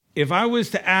If I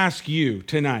was to ask you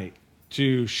tonight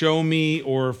to show me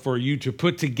or for you to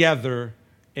put together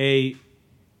a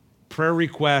prayer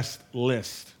request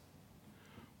list,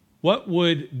 what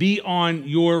would be on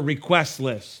your request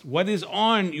list? What is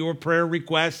on your prayer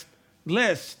request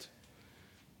list?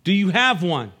 Do you have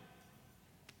one?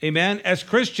 Amen. As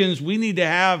Christians, we need to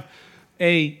have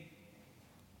a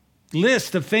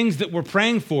list of things that we're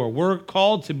praying for. We're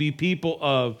called to be people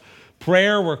of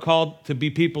prayer. We're called to be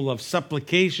people of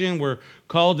supplication. We're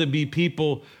called to be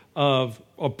people of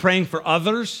praying for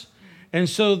others. And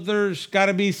so there's got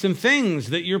to be some things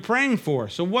that you're praying for.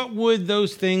 So what would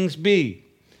those things be?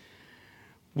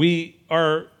 We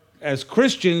are, as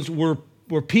Christians, we're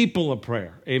people of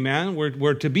prayer. Amen.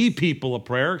 We're to be people of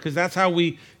prayer because that's how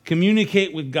we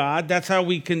communicate with God. That's how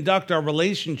we conduct our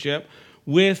relationship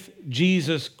with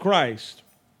Jesus Christ.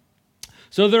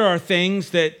 So there are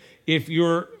things that if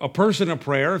you're a person of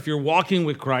prayer, if you're walking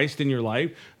with Christ in your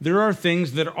life, there are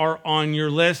things that are on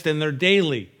your list and they're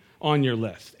daily on your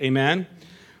list. Amen.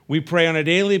 We pray on a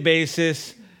daily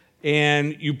basis,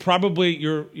 and you probably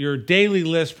your daily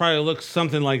list probably looks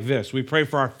something like this. We pray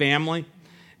for our family.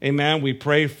 Amen. We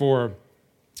pray for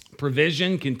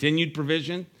provision, continued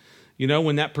provision. You know,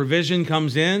 when that provision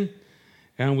comes in,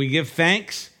 and we give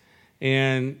thanks,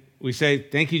 and we say,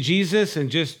 thank you, Jesus,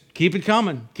 and just keep it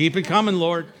coming. Keep it coming,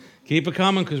 Lord. Keep it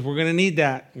coming, because we're going to need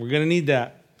that. We're going to need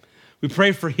that. We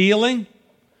pray for healing.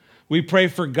 We pray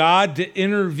for God to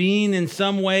intervene in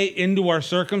some way into our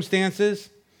circumstances.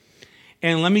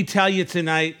 And let me tell you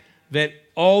tonight that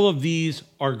all of these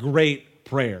are great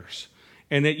prayers,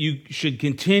 and that you should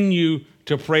continue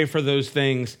to pray for those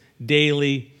things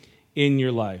daily in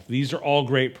your life. These are all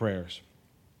great prayers.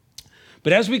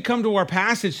 But as we come to our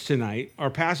passage tonight, our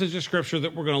passage of Scripture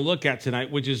that we're going to look at tonight,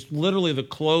 which is literally the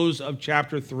close of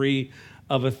chapter 3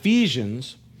 of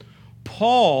Ephesians,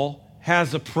 Paul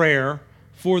has a prayer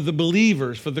for the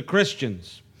believers, for the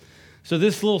Christians. So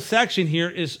this little section here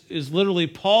is literally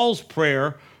Paul's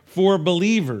prayer for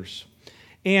believers.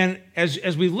 And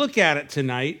as we look at it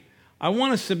tonight, I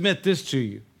want to submit this to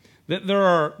you, that there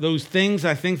are those things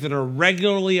I think that are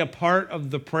regularly a part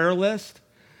of the prayer list,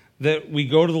 that we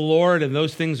go to the Lord and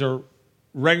those things are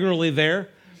regularly there.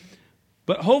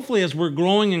 But hopefully as we're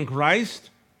growing in Christ,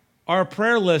 our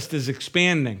prayer list is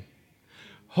expanding.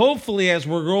 Hopefully as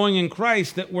we're growing in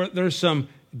Christ, that there's some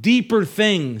deeper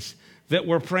things that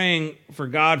we're praying for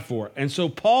God for. And so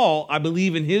Paul, I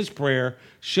believe in his prayer,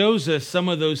 shows us some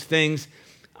of those things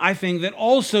I think that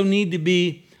also need to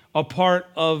be a part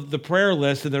of the prayer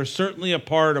list, and they're certainly a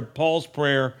part of Paul's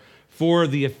prayer for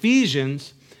the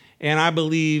Ephesians, and I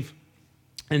believe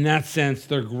in that sense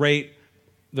they're great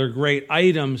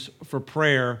items for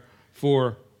prayer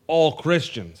for all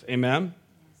Christians. Amen?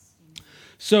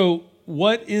 So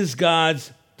what is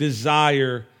God's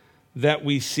desire that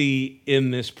we see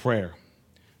in this prayer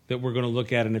that we're going to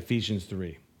look at in Ephesians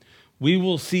 3? We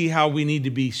will see how we need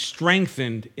to be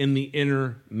strengthened in the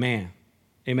inner man.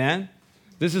 Amen?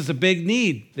 This is a big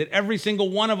need that every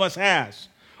single one of us has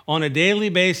on a daily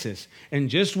basis. And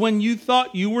just when you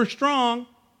thought you were strong,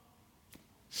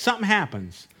 something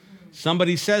happens.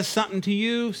 Somebody says something to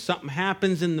you, something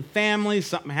happens in the family,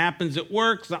 something happens at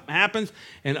work, something happens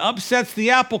and upsets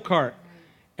the apple cart.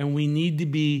 And we need to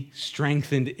be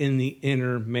strengthened in the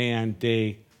inner man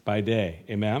day by day.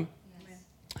 Amen?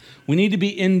 Yes. We need to be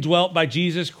indwelt by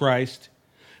Jesus Christ.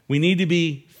 We need to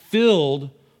be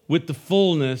filled with the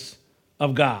fullness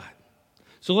of God.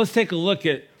 So let's take a look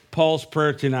at Paul's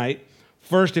prayer tonight.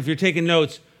 First, if you're taking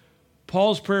notes,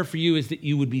 Paul's prayer for you is that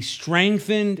you would be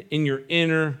strengthened in your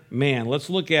inner man. Let's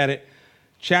look at it.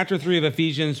 Chapter 3 of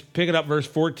Ephesians, pick it up, verse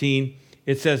 14.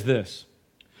 It says this: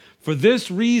 "For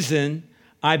this reason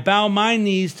I bow my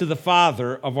knees to the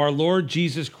Father of our Lord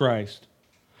Jesus Christ,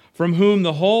 from whom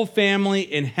the whole family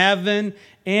in heaven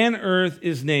and earth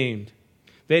is named,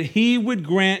 that he would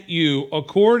grant you,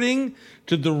 according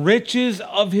to the riches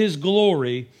of his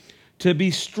glory, to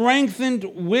be strengthened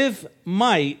with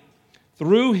might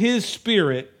through his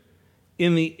Spirit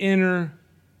in the inner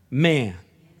man."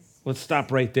 Let's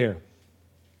stop right there.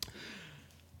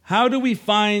 How do we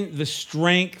find the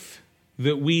strength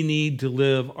that we need to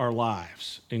live our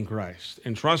lives in Christ?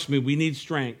 And trust me, we need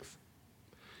strength.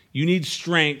 You need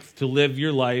strength to live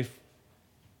your life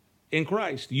in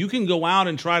Christ. You can go out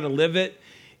and try to live it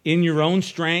in your own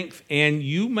strength, and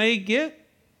you may get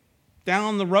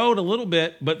down the road a little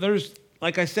bit, but there's,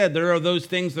 like I said, there are those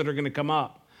things that are going to come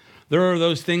up. There are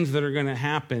those things that are going to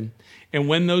happen. And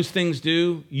when those things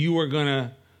do, you are going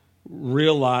to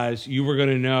realize, you are going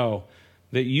to know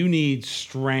that you need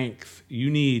strength.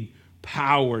 You need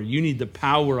power. You need the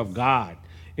power of God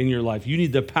in your life. You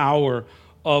need the power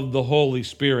of the Holy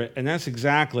Spirit. And that's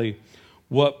exactly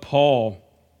what Paul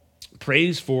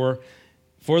prays for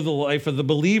the life of the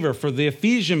believer, for the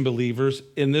Ephesian believers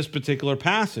in this particular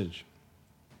passage.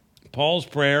 Paul's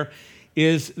prayer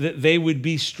is that they would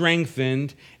be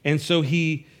strengthened, and so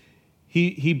he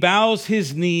bows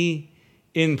his knee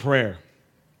in prayer.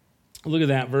 Look at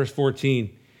that, verse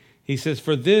 14. He says,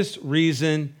 "For this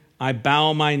reason I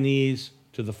bow my knees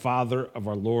to the Father of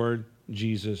our Lord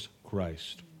Jesus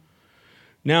Christ."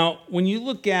 Now, when you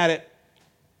look at it,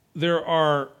 there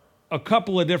are a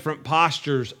couple of different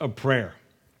postures of prayer.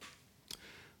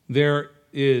 There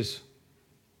is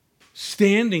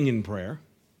standing in prayer,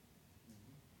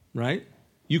 right?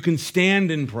 You can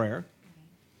stand in prayer.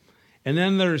 And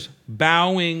then there's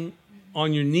bowing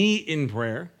on your knee in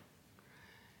prayer.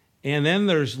 And then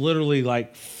there's literally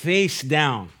like face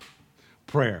down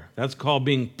prayer. That's called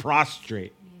being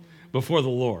prostrate before the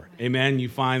Lord. Amen. You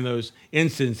find those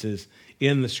instances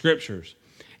in the scriptures.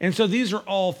 And so these are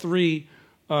all three,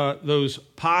 those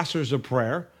postures of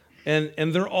prayer, and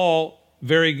they're all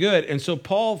very good. And so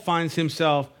Paul finds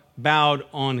himself bowed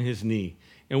on his knee.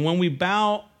 And when we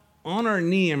bow on our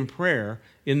knee in prayer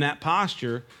in that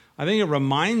posture, I think it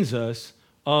reminds us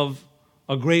of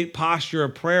a great posture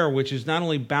of prayer, which is not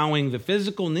only bowing the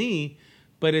physical knee,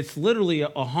 but it's literally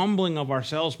a humbling of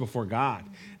ourselves before God.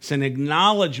 It's an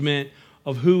acknowledgement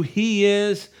of who he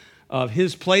is, of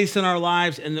his place in our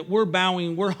lives, and that we're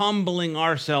bowing, we're humbling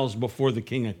ourselves before the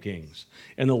King of Kings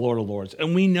and the Lord of Lords.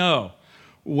 And we know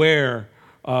where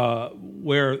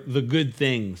the good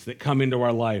things that come into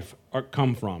our life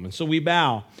come from. And so we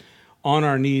bow on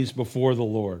our knees before the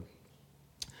Lord.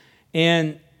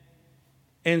 And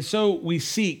so we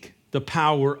seek the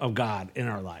power of God in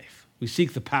our life. We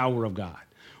seek the power of God.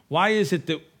 Why is it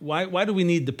that, why do we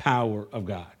need the power of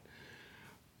God?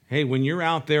 Hey, when you're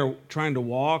out there trying to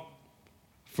walk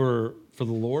for the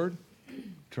Lord,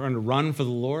 trying to run for the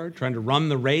Lord, trying to run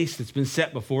the race that's been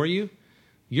set before you,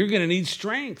 you're going to need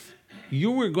strength.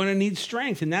 You are going to need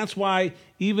strength. And that's why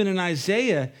even in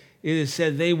Isaiah, it is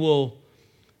said they will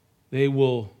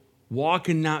walk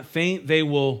and not faint. They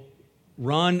will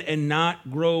run and not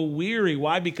grow weary.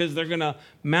 Why? Because they're going to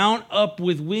mount up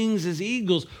with wings as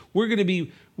eagles. We're going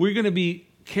to be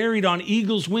carried on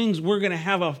eagle's wings. We're going to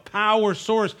have a power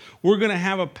source. We're going to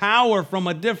have a power from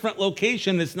a different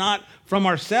location. It's not from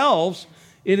ourselves.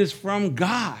 It is from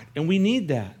God. And we need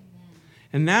that.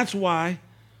 And that's why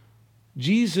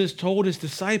Jesus told his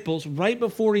disciples right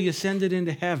before he ascended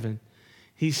into heaven,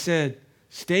 he said,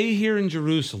 "Stay here in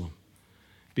Jerusalem,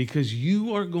 because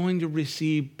you are going to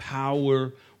receive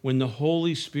power when the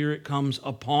Holy Spirit comes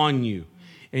upon you.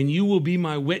 And you will be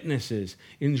my witnesses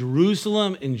in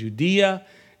Jerusalem, in Judea,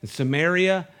 in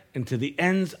Samaria, and to the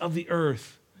ends of the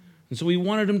earth." And so he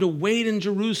wanted them to wait in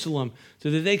Jerusalem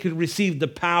so that they could receive the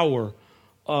power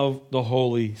of the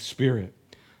Holy Spirit.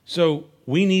 So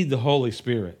we need the Holy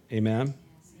Spirit. Amen?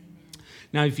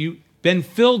 Now, if you've been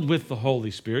filled with the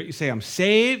Holy Spirit, you say, "I'm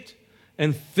saved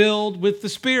and filled with the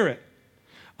Spirit.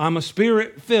 I'm a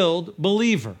Spirit-filled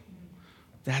believer."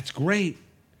 That's great.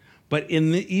 But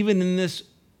even in this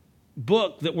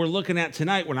book that we're looking at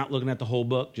tonight, we're not looking at the whole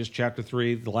book, just chapter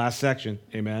 3, the last section.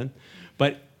 Amen?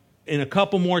 But in a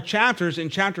couple more chapters, in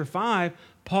chapter 5,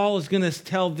 Paul is going to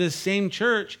tell this same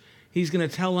church, he's going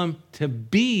to tell them to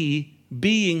be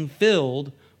being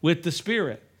filled with the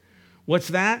Spirit. What's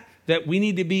that? That we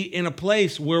need to be in a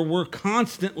place where we're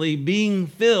constantly being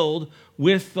filled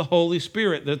with the Holy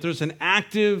Spirit, that there's an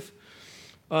active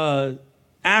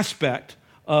aspect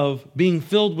of being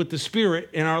filled with the Spirit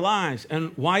in our lives.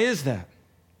 And why is that?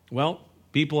 Well,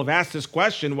 people have asked this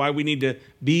question, why we need to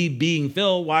be being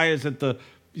filled. Why is it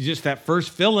just that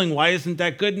first filling? Why isn't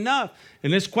that good enough?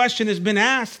 And this question has been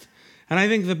asked. And I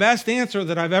think the best answer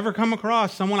that I've ever come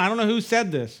across, someone, I don't know who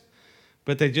said this,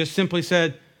 but they just simply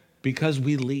said, because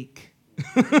we leak.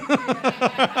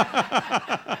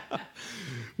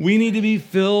 We need to be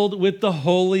filled with the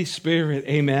Holy Spirit.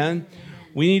 Amen.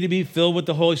 We need to be filled with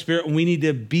the Holy Spirit, and we need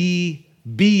to be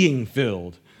being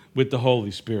filled with the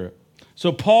Holy Spirit.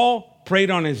 So Paul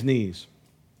prayed on his knees,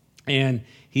 and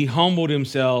he humbled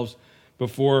himself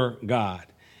before God,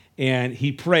 and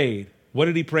he prayed. What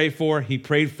did he pray for? He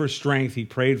prayed for strength. He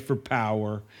prayed for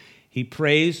power. He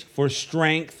prays for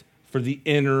strength for the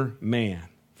inner man.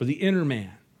 For the inner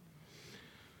man.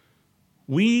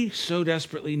 We so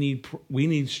desperately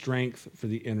need strength for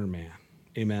the inner man.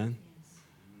 Amen?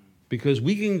 Because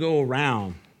we can go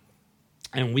around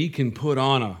and we can put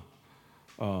on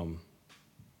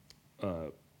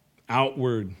a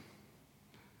outward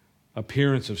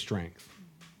appearance of strength.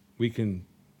 We can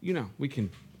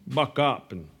buck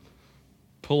up and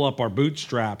pull up our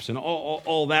bootstraps and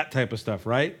all that type of stuff,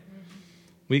 right?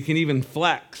 We can even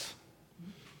flex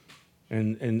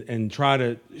and try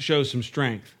to show some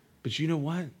strength. But you know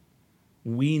what?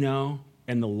 We know,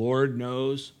 and the Lord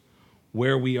knows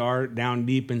where we are down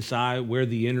deep inside, where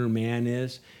the inner man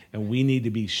is, and we need to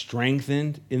be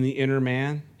strengthened in the inner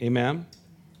man. Amen?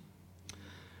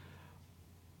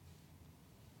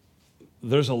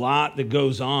 There's a lot that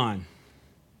goes on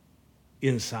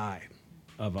inside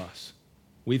of us.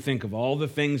 We think of all the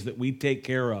things that we take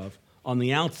care of on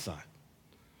the outside.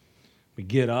 We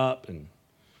get up and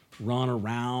run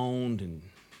around and,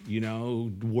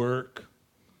 work.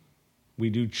 We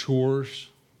do chores.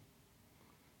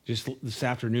 Just this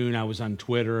afternoon, I was on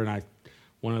Twitter, and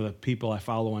one of the people I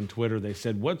follow on Twitter, they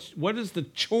said, what is the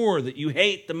chore that you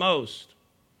hate the most?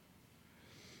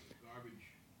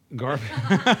 Garbage.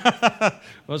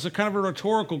 Well, it's a kind of a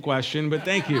rhetorical question, but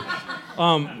thank you.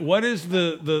 What is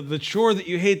the chore that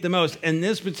you hate the most? And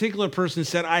this particular person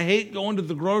said, I hate going to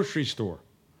the grocery store.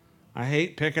 I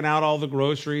hate picking out all the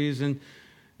groceries and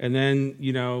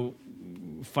then,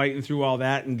 fighting through all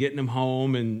that and getting them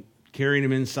home and carrying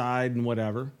them inside and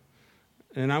whatever.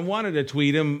 And I wanted to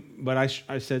tweet him, but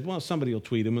I said, well, somebody will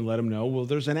tweet him and let him know. Well,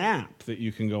 there's an app that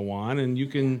you can go on and you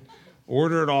can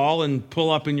order it all and pull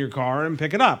up in your car and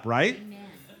pick it up, right? Amen.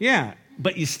 Yeah,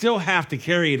 but you still have to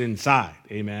carry it inside,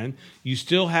 amen? You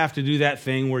still have to do that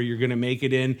thing where you're going to make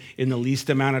it in the least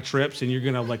amount of trips and you're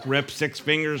going to rip 6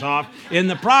 fingers off in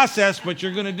the process, but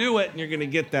you're going to do it and you're going to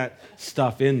get that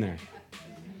stuff in there.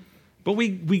 But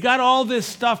we got all this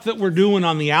stuff that we're doing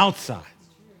on the outside.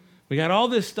 We got all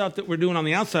this stuff that we're doing on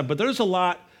the outside, but there's a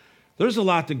lot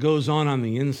that goes on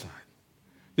the inside.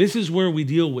 This is where we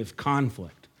deal with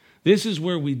conflict. This is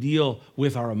where we deal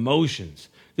with our emotions.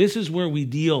 This is where we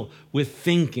deal with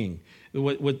thinking,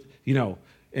 with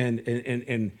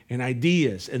and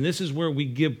ideas. And this is where we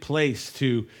give place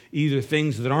to either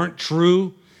things that aren't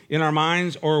true in our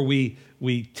minds, or we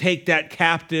take that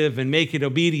captive and make it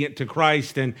obedient to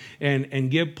Christ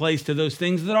and give place to those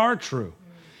things that are true.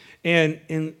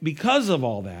 And because of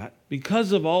all that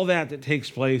that takes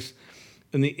place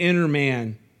in the inner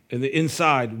man, in the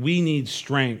inside, we need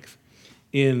strength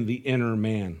in the inner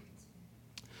man.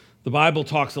 The Bible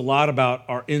talks a lot about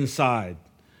our inside,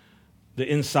 the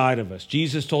inside of us.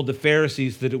 Jesus told the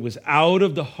Pharisees that it was out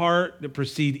of the heart that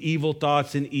proceed evil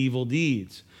thoughts and evil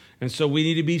deeds. And so we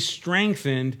need to be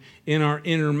strengthened in our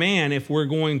inner man if we're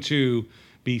going to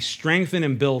be strengthened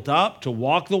and built up, to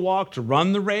walk the walk, to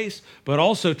run the race, but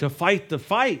also to fight the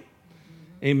fight.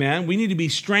 Amen. We need to be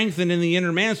strengthened in the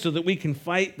inner man so that we can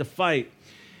fight the fight.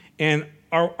 And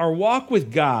our walk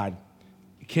with God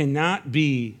cannot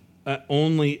be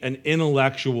only an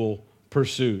intellectual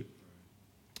pursuit.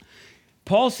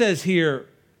 Paul says here,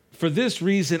 for this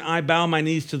reason I bow my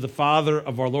knees to the Father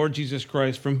of our Lord Jesus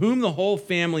Christ, from whom the whole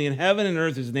family in heaven and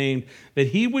earth is named, that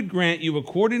he would grant you,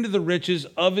 according to the riches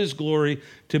of his glory,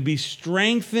 to be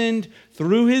strengthened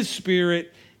through his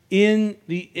Spirit in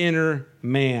the inner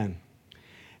man.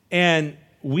 And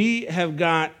we've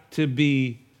got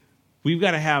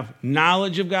to have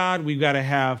knowledge of God. We've got to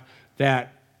have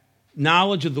that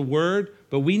knowledge of the Word,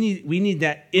 but we need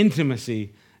that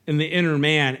intimacy in the inner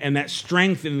man and that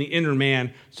strength in the inner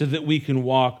man so that we can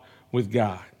walk with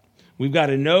God. We've got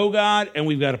to know God and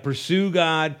we've got to pursue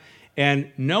God.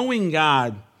 And knowing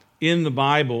God in the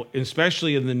Bible,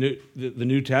 especially in the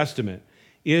New Testament,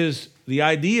 is the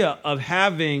idea of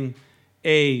having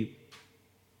the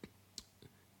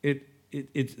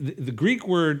Greek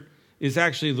word is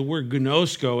actually the word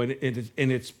gnosko,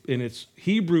 and its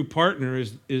Hebrew partner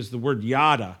is the word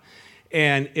yada.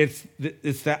 And it's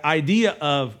the idea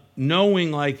of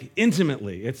knowing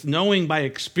intimately. It's knowing by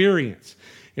experience.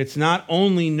 It's not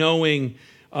only knowing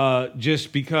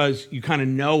just because you kind of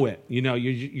know it.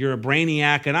 You're a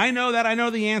brainiac, and I know that. I know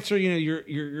the answer.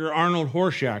 You're Arnold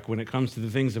Horshack when it comes to the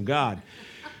things of God.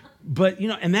 But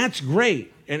and that's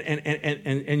great.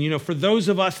 And for those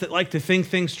of us that like to think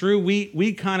things through,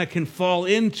 we kind of can fall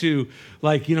into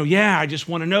I just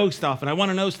want to know stuff, and I want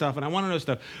to know stuff, and I want to know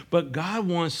stuff. But God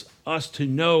wants us to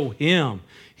know him.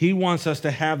 He wants us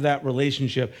to have that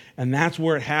relationship, and that's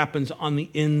where it happens on the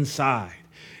inside.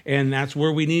 And that's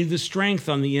where we need the strength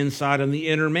on the inside, on the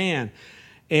inner man.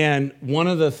 And one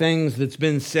of the things that's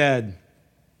been said,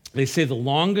 they say the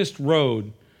longest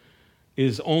road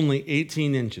is only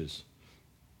 18 inches.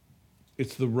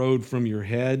 It's the road from your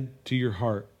head to your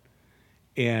heart,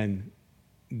 and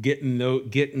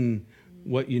getting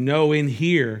what you know in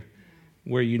here,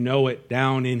 where you know it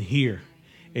down in here.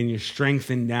 and you're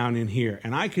strengthened down in here.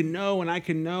 And I can know,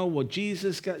 well,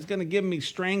 Jesus is going to give me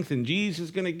strength, and Jesus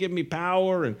is going to give me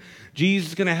power, and Jesus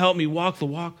is going to help me walk the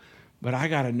walk. But I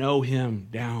got to know him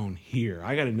down here.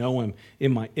 I got to know him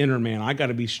in my inner man. I got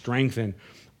to be strengthened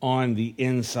on the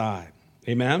inside.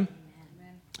 Amen?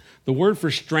 Amen? The word for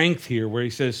strength here, where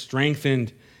he says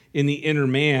strengthened in the inner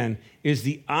man, is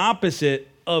the opposite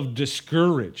of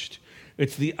discouraged.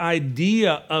 It's the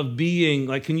idea of being,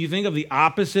 like, can you think of the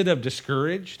opposite of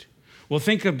discouraged? Well,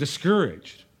 think of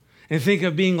discouraged and think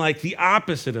of being like the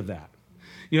opposite of that.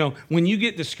 You know, when you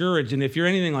get discouraged, and if you're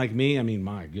anything like me, I mean,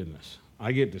 my goodness,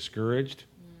 I get discouraged.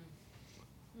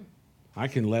 I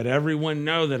can let everyone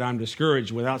know that I'm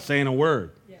discouraged without saying a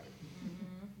word.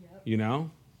 You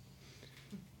know?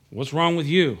 What's wrong with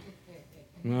you?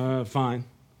 Fine.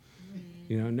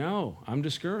 You know, no, I'm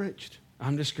discouraged.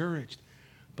 I'm discouraged.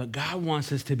 But God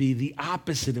wants us to be the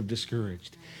opposite of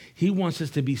discouraged. He wants us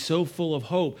to be so full of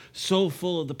hope, so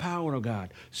full of the power of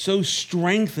God, so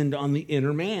strengthened on the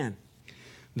inner man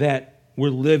that we're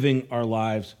living our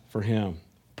lives for him.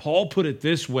 Paul put it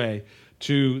this way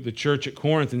to the church at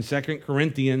Corinth in 2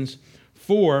 Corinthians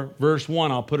 4, verse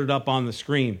 1. I'll put it up on the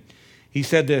screen. He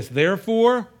said this,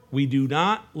 "Therefore, we do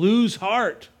not lose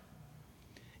heart.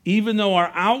 Even though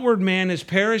our outward man is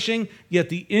perishing, yet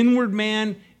the inward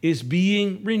man is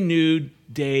being renewed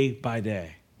day by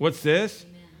day." What's this?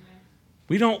 Amen.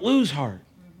 We don't lose heart.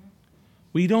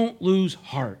 We don't lose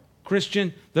heart.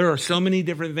 Christian, there are so many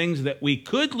different things that we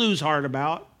could lose heart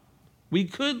about. We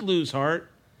could lose heart.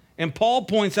 And Paul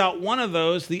points out one of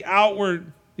those, the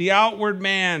outward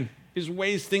man is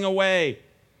wasting away.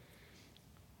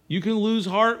 You can lose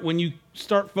heart when you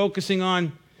start focusing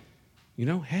on, you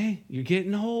know, hey, you're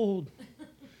getting old.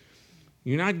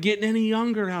 You're not getting any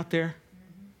younger out there.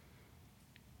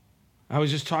 I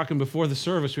was just talking before the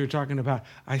service, we were talking about,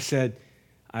 I said,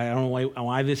 I don't know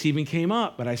why this even came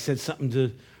up, but I said something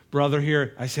to brother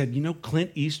here. I said, you know,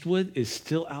 Clint Eastwood is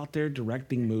still out there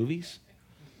directing movies.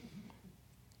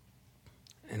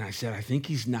 And I said, I think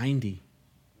he's 90.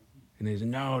 And they said,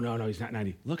 no, he's not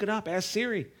 90. Look it up, ask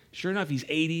Siri. Sure enough, he's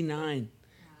 89.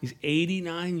 He's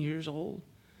 89 years old.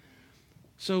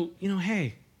 So, you know,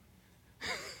 hey,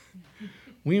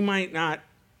 we might not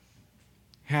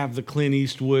have the Clint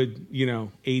Eastwood,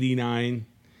 89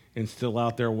 and still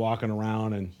out there walking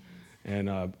around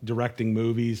and directing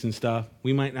movies and stuff.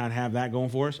 We might not have that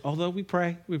going for us, although we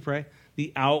pray.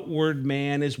 The outward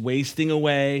man is wasting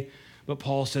away, but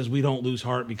Paul says we don't lose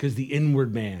heart because the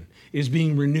inward man is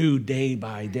being renewed day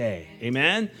by day.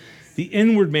 Amen? The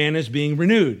inward man is being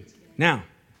renewed. Now,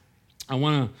 I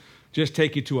want to just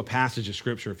take you to a passage of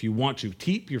Scripture if you want to.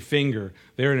 Keep your finger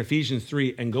there in Ephesians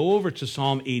 3 and go over to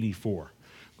Psalm 84.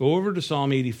 Go over to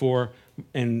Psalm 84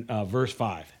 and verse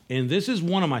 5. And this is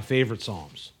one of my favorite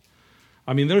Psalms.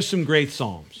 I mean, there's some great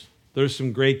Psalms. There's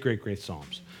some great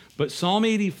Psalms. But Psalm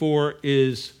 84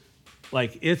 is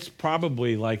it's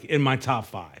probably in my top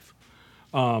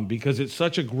 5 because it's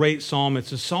such a great Psalm.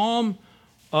 It's a Psalm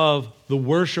of the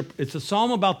worship. It's a Psalm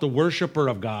about the worshiper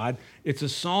of God. It's a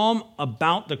Psalm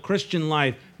about the Christian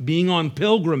life being on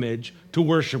pilgrimage to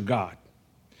worship God.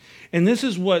 And this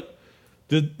is what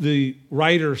the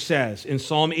writer says in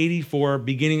Psalm 84,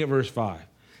 beginning at verse 5.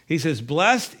 He says,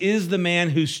 "Blessed is the man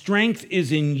whose strength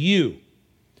is in you,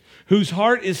 whose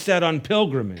heart is set on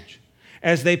pilgrimage.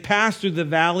 As they pass through the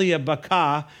valley of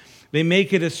Baca, they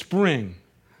make it a spring.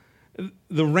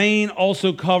 The rain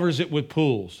also covers it with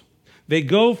pools. They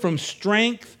go from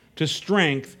strength to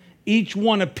strength. Each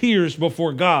one appears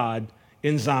before God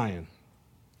in Zion."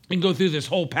 You can go through this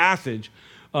whole passage,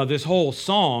 this whole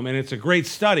psalm, and it's a great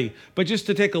study. But just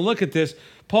to take a look at this,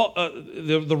 Paul,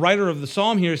 the writer of the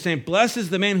psalm here is saying, "Blessed is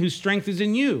the man whose strength is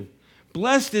in you."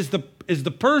 Blessed is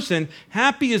the person,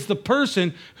 happy is the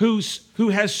person who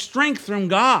has strength from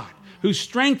God, whose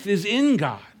strength is in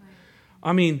God.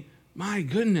 I mean, my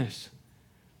goodness,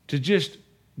 to just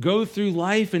go through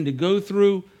life and to go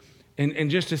through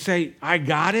and just to say, I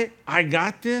got it, I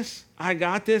got this,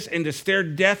 and to stare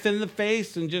death in the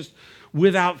face and just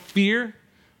without fear,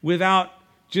 without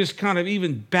just kind of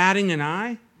even batting an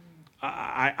eye.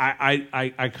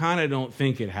 I kind of don't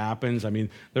think it happens. I mean,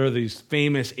 there are these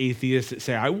famous atheists that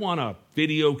say, I want a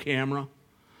video camera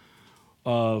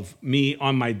of me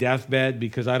on my deathbed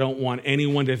because I don't want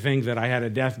anyone to think that I had a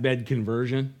deathbed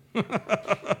conversion.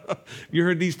 You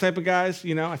heard these type of guys?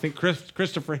 I think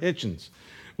Christopher Hitchens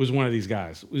was one of these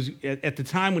guys. At the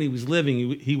time when he was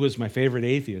living, he was my favorite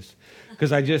atheist because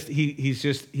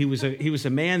he was a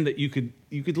man that you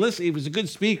could listen. He was a good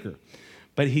speaker,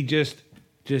 but he just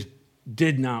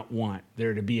did not want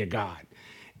there to be a God.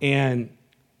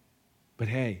 But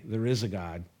hey, there is a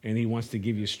God, and he wants to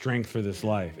give you strength for this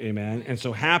life. Amen. And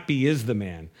so happy is the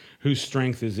man whose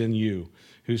strength is in you,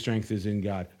 whose strength is in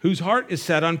God, whose heart is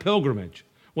set on pilgrimage.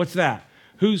 What's that?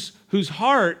 Whose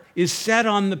heart is set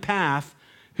on the path,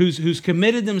 who's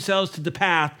committed themselves to the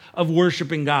path of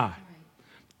worshiping God.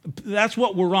 That's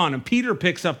what we're on. And Peter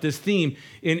picks up this theme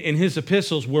in his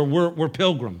epistles where we're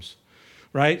pilgrims,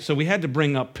 right? So we had to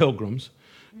bring up pilgrims,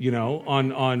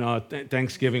 on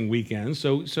Thanksgiving weekend.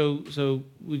 So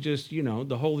we just,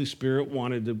 the Holy Spirit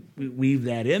wanted to weave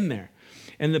that in there.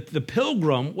 And the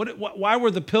pilgrim, why were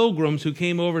the pilgrims who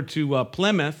came over to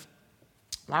Plymouth,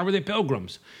 why were they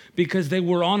pilgrims? Because they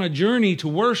were on a journey to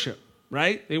worship,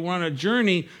 right? They were on a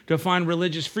journey to find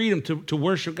religious freedom, to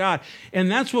worship God.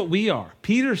 And that's what we are.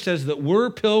 Peter says that we're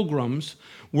pilgrims.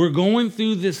 We're going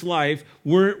through this life.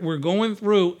 We're going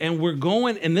through,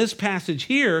 and this passage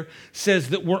here says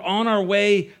that we're on our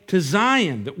way to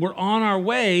Zion, that we're on our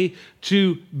way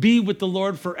to be with the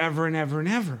Lord forever and ever and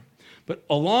ever. But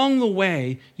along the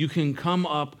way, you can come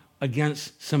up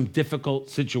against some difficult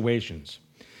situations.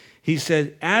 He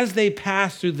said, as they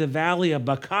pass through the valley of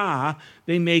Baca,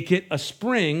 they make it a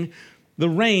spring. The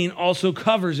rain also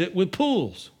covers it with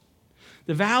pools.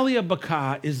 The valley of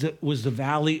Baca was the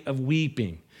valley of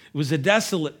weeping. It was a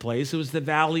desolate place. It was the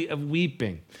valley of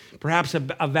weeping. Perhaps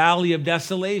a valley of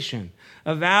desolation.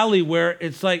 A valley where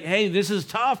it's like, hey, this is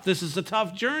tough. This is a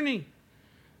tough journey.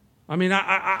 I mean,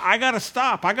 I got to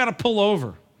stop. I got to pull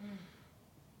over.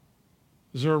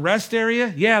 Is there a rest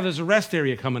area? Yeah, there's a rest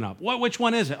area coming up. Which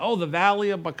one is it? Oh, the Valley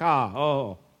of Baca.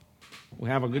 Oh,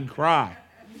 we'll have a good cry.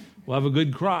 We'll have a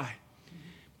good cry.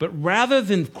 But rather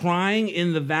than crying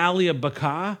in the Valley of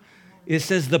Baca, it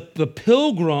says the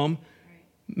pilgrim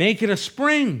make it a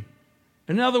spring.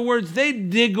 In other words, they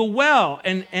dig a well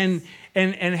and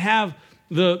have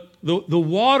the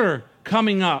water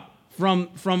coming up from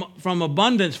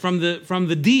abundance, from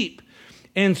the deep.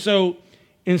 And so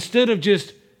instead of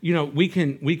just we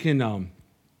can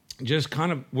just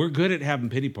kind of, we're good at having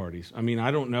pity parties. I mean,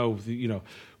 I don't know,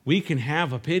 we can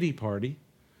have a pity party.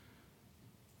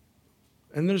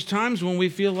 And there's times when we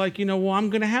feel like, I'm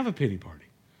going to have a pity party.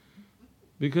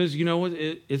 Because,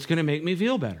 it's going to make me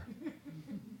feel better.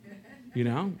 And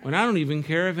I don't even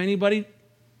care if anybody,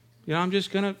 I'm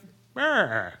just going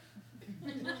to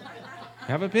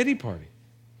have a pity party.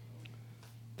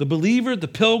 The believer, the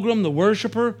pilgrim, the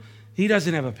worshiper, he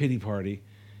doesn't have a pity party.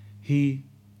 He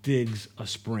digs a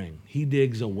spring. He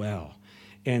digs a well.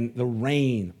 And the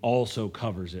rain also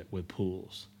covers it with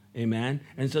pools. Amen?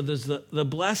 And so there's the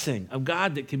blessing of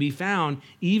God that can be found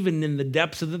even in the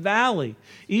depths of the valley,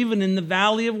 even in the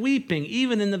valley of weeping,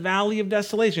 even in the valley of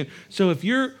desolation. So if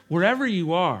you're, wherever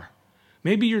you are,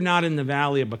 maybe you're not in the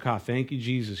valley of Baca. Thank you,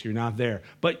 Jesus, you're not there.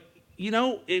 But,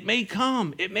 it may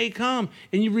come. It may come.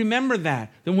 And you remember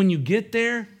that. Then when you get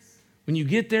there,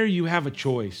 you have a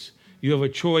choice. You have a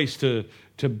choice to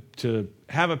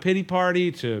have a pity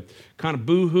party, to kind of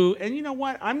boo-hoo. And you know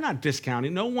what? I'm not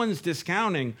discounting. No one's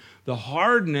discounting the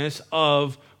hardness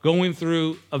of going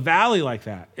through a valley like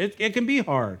that. It can be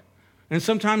hard. And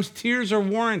sometimes tears are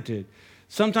warranted.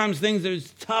 Sometimes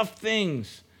there's tough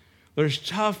things. There's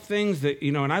tough things that,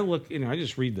 and I look, I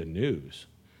just read the news.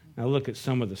 I look at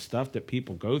some of the stuff that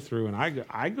people go through, and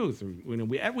I go through,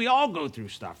 we all go through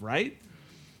stuff, right?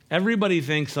 Everybody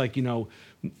thinks like, no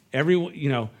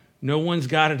one's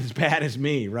got it as bad as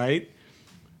me, right?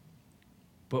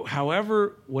 But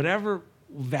whatever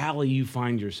valley you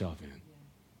find yourself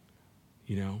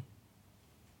in,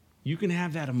 you can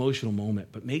have that emotional moment,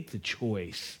 but make the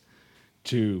choice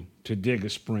to dig a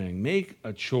spring. Make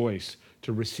a choice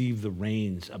to receive the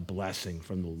rains of blessing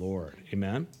from the Lord.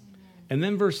 Amen? And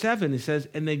then verse 7, it says,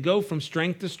 and they go from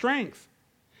strength to strength.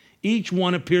 Each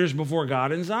one appears before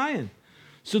God in Zion.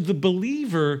 So the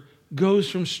believer goes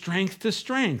from strength to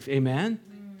strength. Amen?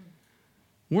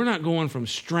 We're not going from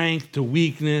strength to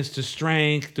weakness to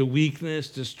strength to weakness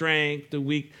to strength to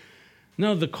weak.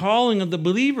 No, the calling of the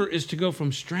believer is to go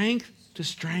from strength to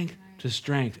strength to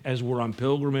strength as we're on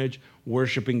pilgrimage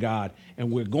worshiping God. And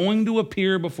we're going to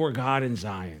appear before God in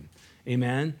Zion.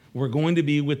 Amen? We're going to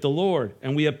be with the Lord.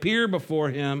 And we appear before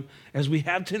him as we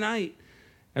have tonight.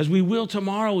 As we will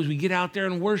tomorrow, as we get out there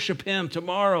and worship him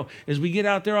tomorrow, as we get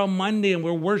out there on Monday and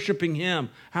we're worshiping him.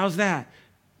 How's that?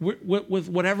 With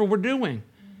whatever we're doing.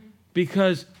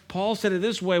 Because Paul said it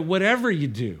this way, whatever you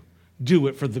do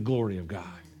it for the glory of God.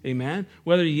 Amen?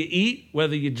 Whether you eat,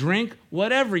 whether you drink,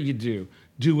 whatever you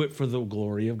do it for the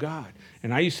glory of God.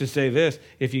 And I used to say this,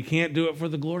 if you can't do it for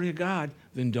the glory of God,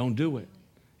 then don't do it.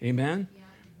 Amen?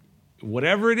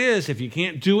 Whatever it is, if you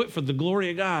can't do it for the glory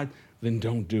of God, then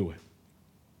don't do it.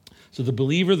 So the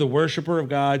believer, the worshiper of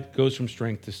God, goes from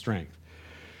strength to strength.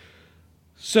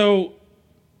 So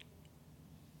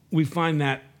we find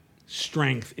that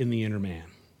strength in the inner man.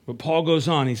 But Paul goes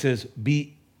on, he says,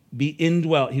 be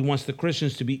indwelt. He wants the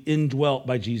Christians to be indwelt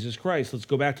by Jesus Christ. Let's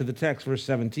go back to the text, verse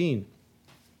 17.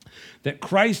 That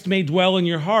Christ may dwell in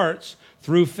your hearts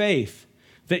through faith,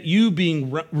 that you,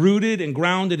 being rooted and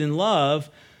grounded in love,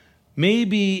 may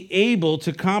be able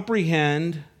to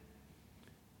comprehend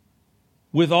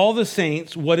with all the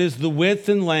saints what is the width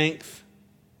and length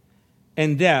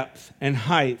and depth and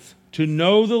height, to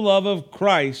know the love of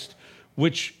Christ,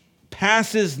 which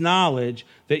passes knowledge,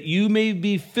 that you may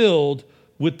be filled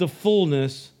with the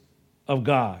fullness of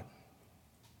God.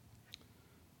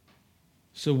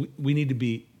 So we need to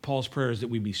be, Paul's prayer is that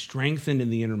we be strengthened in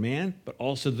the inner man, but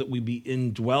also that we be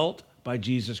indwelt by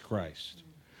Jesus Christ.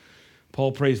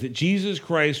 Paul prays that Jesus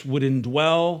Christ would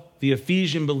indwell the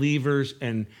Ephesian believers,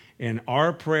 and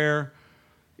our prayer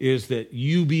is that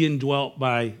you be indwelt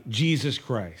by Jesus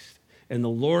Christ. And the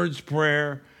Lord's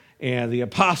Prayer and the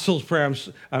Apostles' Prayer,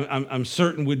 I'm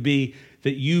certain, would be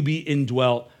that you be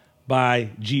indwelt by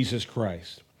Jesus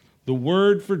Christ. The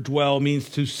word for dwell means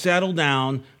to settle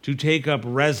down, to take up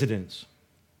residence.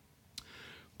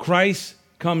 Christ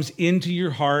comes into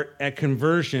your heart at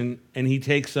conversion, and he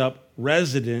takes up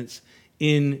residence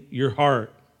in your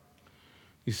heart.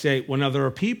 You say, well, now there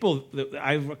are people,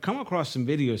 I've come across some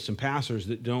videos, some pastors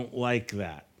that don't like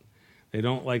that. They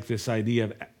don't like this idea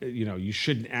of, you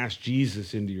shouldn't ask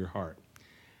Jesus into your heart.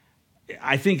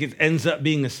 I think it ends up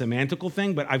being a semantical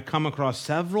thing, but I've come across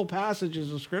several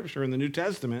passages of Scripture in the New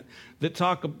Testament that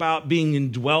talk about being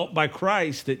indwelt by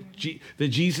Christ, that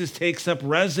Jesus takes up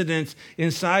residence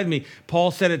inside me.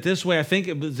 Paul said it this way, I think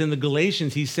it was in the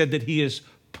Galatians, he said that he has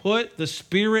put the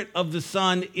Spirit of the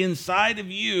Son inside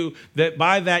of you, that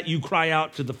by that you cry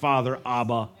out to the Father,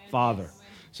 Abba, Father.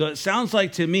 So it sounds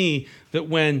like to me that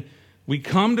when we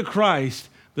come to Christ,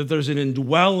 that there's an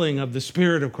indwelling of the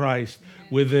Spirit of Christ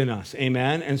within us.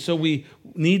 Amen? And so we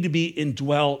need to be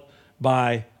indwelt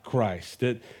by Christ,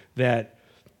 that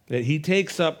he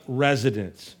takes up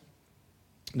residence,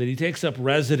 that he takes up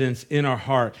residence in our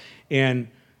heart, and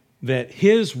that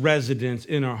his residence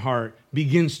in our heart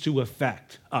begins to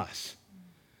affect us,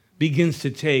 begins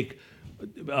to take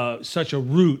such a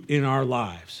root in our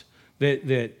lives, that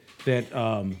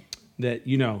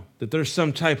there's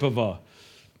some type of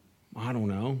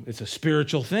it's a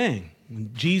spiritual thing. When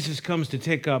Jesus comes to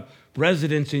take up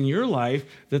residence in your life,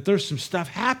 that there's some stuff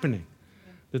happening,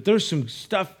 that there's some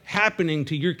stuff happening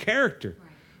to your character,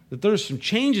 that there's some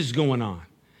changes going on.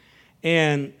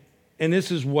 And this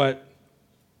is what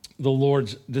the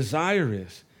Lord's desire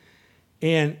is.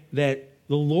 And that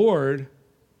the Lord,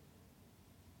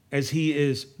 as he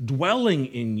is dwelling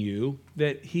in you,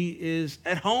 that he is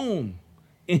at home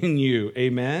in you.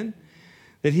 Amen?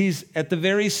 That he's at the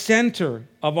very center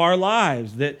of our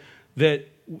lives,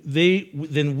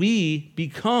 then we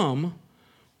become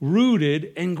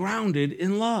rooted and grounded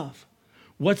in love.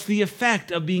 What's the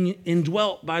effect of being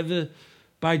indwelt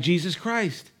by Jesus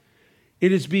Christ?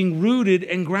 It is being rooted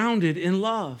and grounded in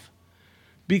love.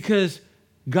 Because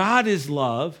God is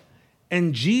love,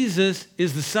 and Jesus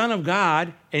is the Son of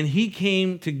God, and he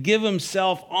came to give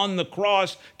himself on the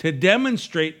cross to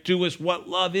demonstrate to us what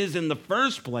love is in the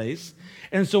first place.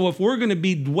 And so if we're going to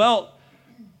be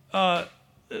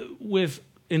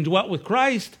indwelt with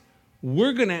Christ,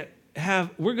 we're going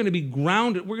to be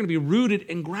grounded, we're going to be rooted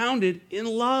and grounded in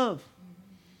love.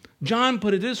 John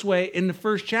put it this way in the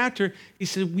first chapter. He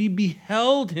said, we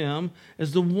beheld him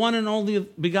as the one and only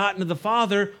begotten of the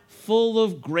Father, full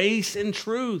of grace and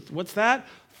truth. What's that?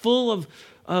 Full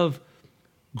of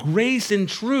grace and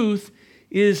truth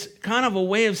is kind of a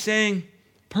way of saying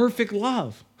perfect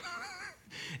love.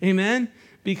 Amen?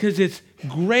 Because it's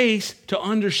grace to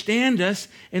understand us,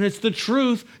 and it's the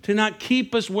truth to not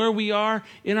keep us where we are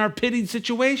in our pitied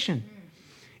situation.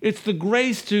 It's the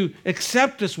grace to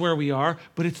accept us where we are,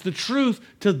 but it's the truth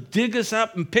to dig us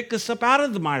up and pick us up out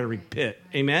of the miry pit,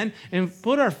 amen, and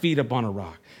put our feet up on a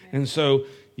rock. And so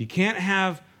you can't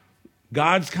have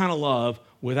God's kind of love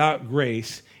without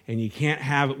grace, and you can't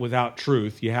have it without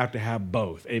truth. You have to have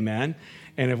both, amen.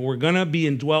 And if we're going to be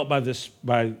indwelt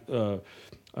through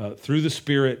the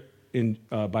Spirit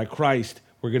by Christ,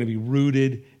 we're going to be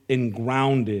rooted and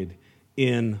grounded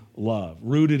in love.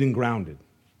 Rooted and grounded.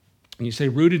 And you say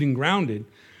rooted and grounded,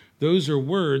 those are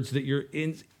words that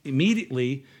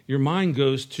immediately your mind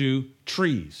goes to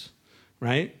trees,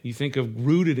 right? You think of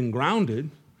rooted and grounded,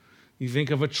 you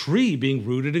think of a tree being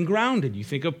rooted and grounded. You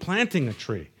think of planting a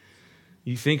tree.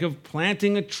 You think of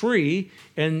planting a tree,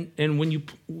 and when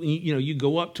you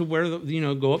go up to where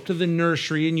go up to the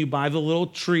nursery and you buy the little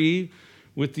tree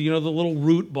with the little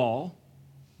root ball,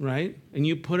 right? And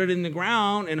you put it in the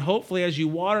ground, and hopefully as you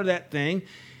water that thing,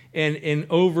 and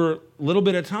over a little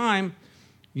bit of time,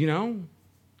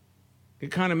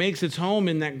 it kind of makes its home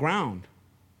in that ground.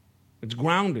 It's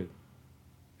grounded,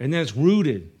 and then it's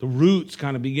rooted. The roots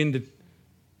kind of begin to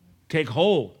take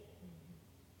hold,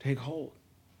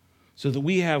 so that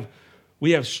we have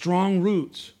strong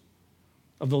roots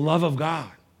of the love of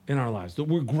God in our lives, that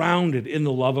we're grounded in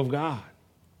the love of God.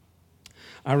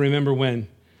 I remember when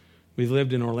we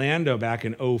lived in Orlando back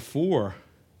in 2004,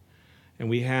 and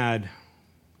we had,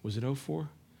 was it 2004?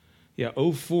 Yeah,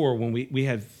 2004, when we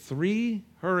had 3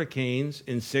 hurricanes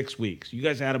in 6 weeks. You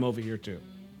guys had them over here too.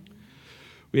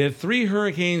 We had 3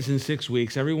 hurricanes in 6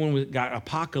 weeks. Everyone got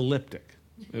apocalyptic.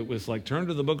 It was like, turn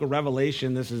to the book of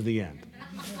Revelation, this is the end.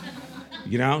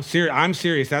 I'm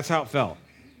serious, that's how it felt.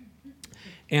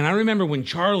 And I remember when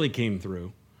Charlie came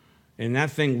through, and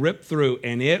that thing ripped through,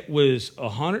 and it was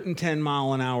 110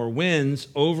 mile an hour winds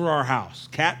over our house,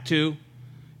 Cat 2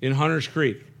 in Hunters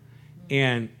Creek.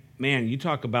 And man, you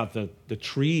talk about the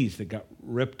trees that got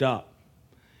ripped up.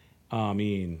 I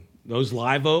mean, those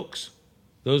live oaks,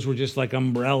 those were just like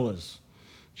umbrellas,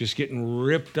 just getting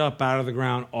ripped up out of the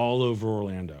ground all over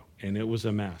Orlando. And it was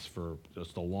a mess for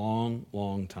just a long,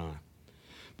 long time.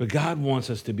 But God wants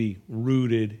us to be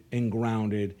rooted and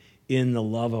grounded in the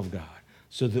love of God,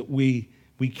 so that we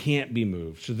can't be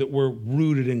moved, so that we're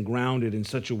rooted and grounded in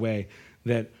such a way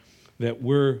that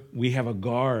we have a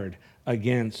guard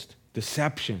against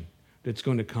deception that's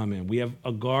going to come in. We have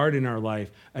a guard in our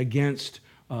life against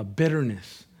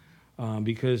bitterness,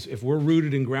 because if we're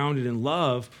rooted and grounded in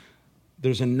love,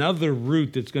 there's another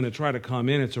root that's going to try to come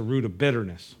in. It's a root of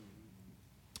bitterness.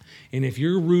 And if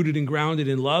you're rooted and grounded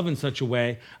in love in such a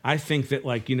way, I think that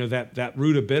that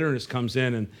root of bitterness comes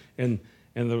in, and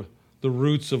the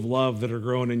roots of love that are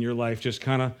growing in your life just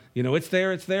kind of, it's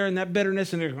there, and that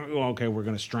bitterness, and okay, we're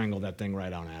going to strangle that thing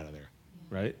right on out of there,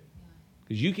 right?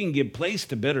 Because you can give place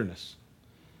to bitterness.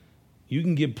 You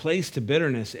can give place to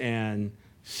bitterness and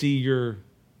see your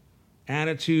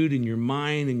attitude and your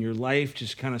mind and your life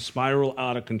just kind of spiral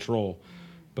out of control.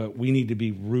 But we need to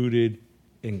be rooted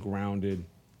and grounded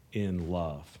in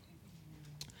love,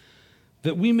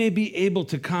 that we may be able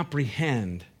to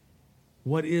comprehend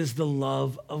what is the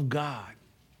love of God.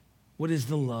 What is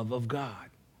the love of God,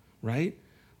 right?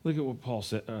 Look at what Paul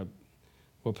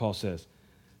says.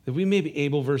 That we may be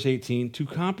able, verse 18, to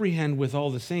comprehend with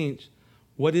all the saints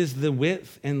what is the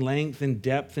width and length and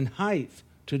depth and height,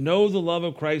 to know the love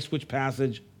of Christ which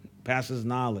passes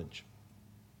knowledge.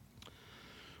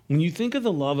 When you think of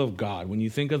the love of God, when you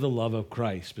think of the love of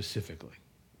Christ specifically,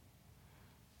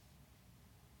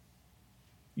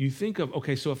 you think of,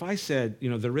 okay, so if I said,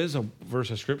 there is a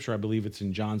verse of scripture, I believe it's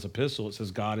in John's epistle, it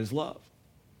says God is love.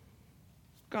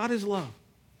 God is love.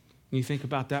 And you think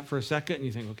about that for a second, and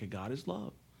you think, okay, God is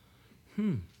love.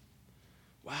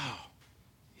 Wow.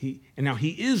 Now he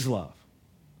is love.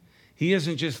 He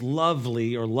isn't just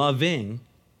lovely or loving,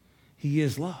 he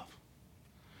is love.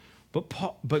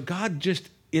 But God just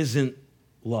isn't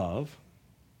love.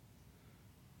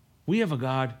 We have a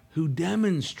God who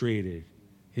demonstrated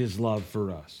his love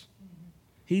for us.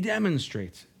 He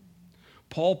demonstrates it.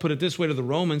 Paul put it this way to the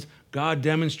Romans: God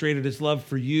demonstrated his love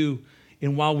for you,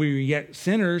 and while we were yet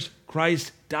sinners,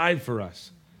 Christ died for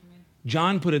us.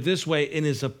 John put it this way in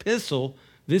his epistle: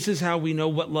 this is how we know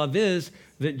what love is,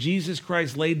 that Jesus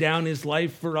Christ laid down his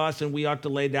life for us, and we ought to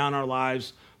lay down our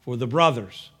lives for the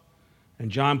brothers. And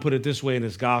John put it this way in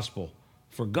his gospel: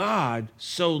 for God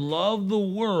so loved the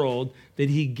world that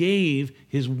he gave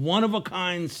his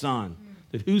one-of-a-kind Son,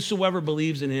 that whosoever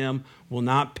believes in him will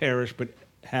not perish but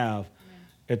have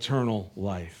eternal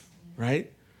life,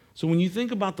 right? So when you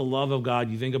think about the love of God,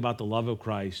 you think about the love of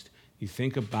Christ, you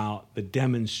think about the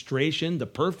demonstration, the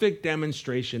perfect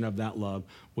demonstration of that love,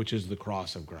 which is the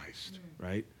cross of Christ,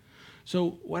 right?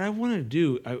 So what I want to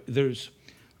do, there's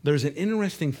an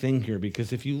interesting thing here,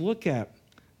 because if you look at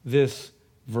this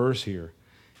verse here,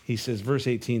 he says, verse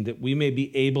 18, that we may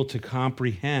be able to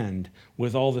comprehend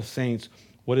with all the saints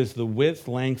what is the width,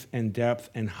 length, and depth,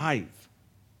 and height,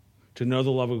 to know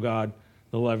the love of God,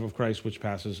 the love of Christ, which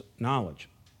passes knowledge.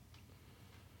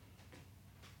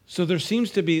 So there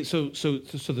seems to be, so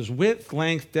there's width,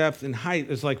 length, depth, and height.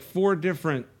 There's like 4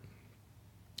 different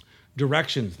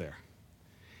directions there.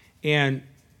 And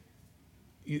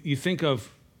you think of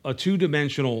a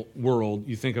 2-dimensional world,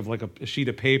 you think of like a sheet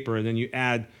of paper, and then you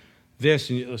add this,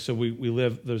 and so we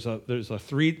live, there's a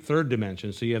third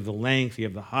dimension. So you have the length, you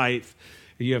have the height,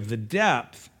 you have the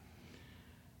depth.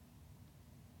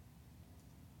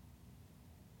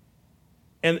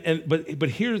 But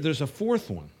here there's a fourth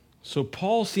one. So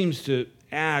Paul seems to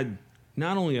add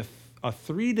not only a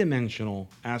three-dimensional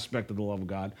aspect of the love of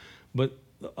God, but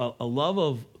a love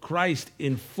of Christ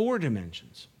in four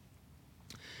dimensions.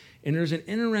 And there's an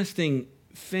interesting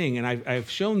thing, and I've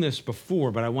shown this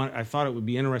before, but I thought it would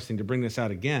be interesting to bring this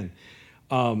out again.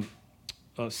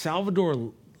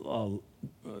 Salvador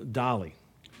Dali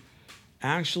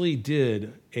actually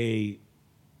did a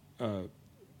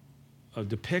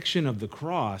depiction of the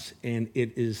cross, and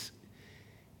it's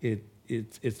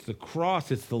the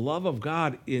cross, it's the love of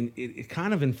God it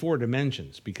kind of in four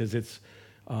dimensions, because it's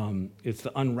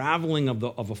the unraveling of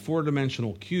a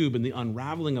four-dimensional cube, and the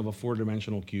unraveling of a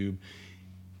four-dimensional cube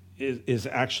is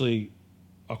actually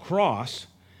a cross.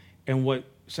 And what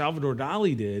Salvador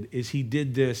Dali did is he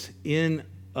did this in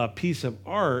a piece of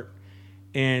art,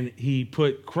 and he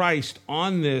put Christ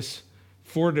on this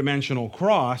four-dimensional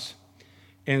cross.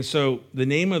 And so the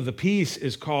name of the piece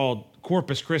is called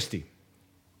Corpus Christi.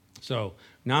 So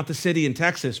not the city in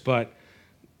Texas, but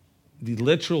the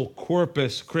literal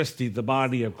Corpus Christi, the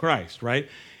body of Christ, right?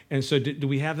 And so do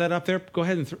we have that up there? Go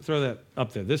ahead and throw that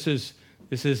up there. This is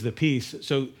the piece.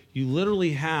 So you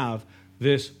literally have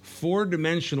this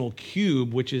four-dimensional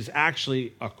cube, which is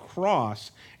actually a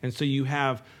cross. And so you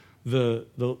have the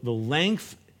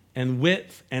length and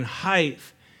width and height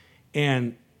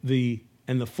and the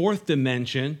fourth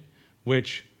dimension,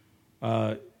 which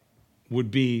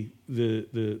would be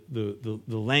the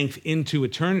length into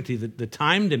eternity, the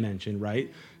time dimension,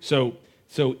 right? So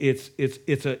it's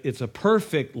a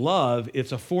perfect love.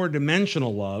 It's a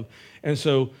four-dimensional love, and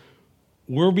so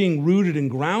we're being rooted and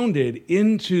grounded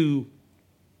into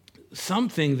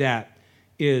something that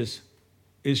is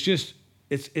just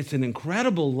it's an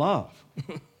incredible love.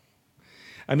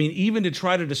 I mean, even to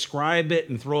try to describe it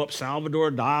and throw up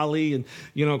Salvador Dali and,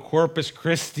 Corpus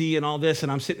Christi and all this,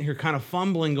 and I'm sitting here kind of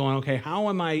fumbling going, okay, how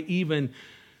am I even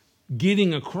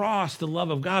getting across the love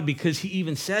of God? Because he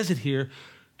even says it here,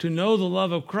 to know the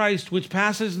love of Christ, which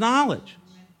passes knowledge.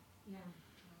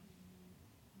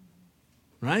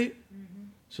 Right?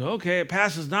 So, okay, it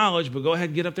passes knowledge, but go ahead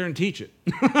and get up there and teach it.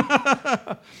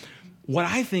 What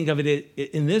I think of it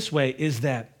in this way is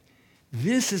that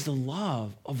this is a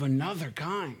love of another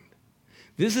kind.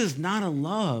 This is not a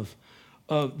love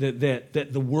that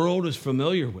the world is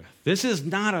familiar with. This is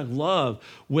not a love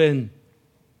when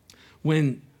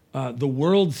the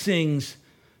world sings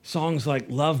songs like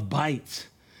Love Bites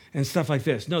and stuff like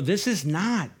this. No, this is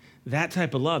not that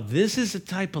type of love. This is a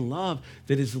type of love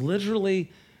that is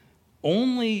literally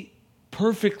only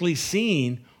perfectly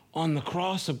seen on the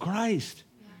cross of Christ.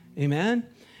 Yeah. Amen?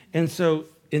 And so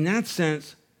in that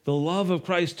sense, the love of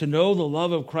Christ, to know the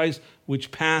love of Christ,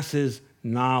 which passes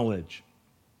knowledge.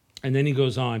 And then he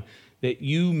goes on, that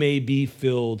you may be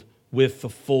filled with the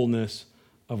fullness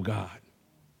of God.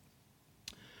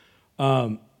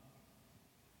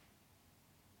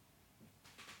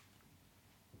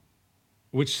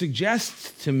 Which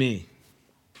suggests to me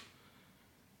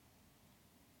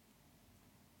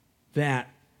that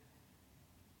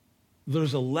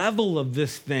there's a level of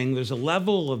this thing, there's a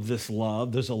level of this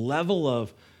love, there's a level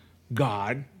of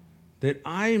God that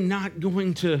I'm not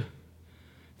going to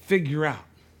figure out.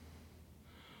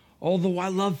 Although I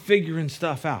love figuring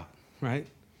stuff out, right?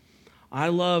 I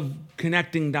love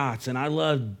connecting dots, and I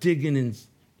love digging and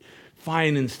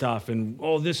finding stuff, and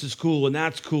this is cool, and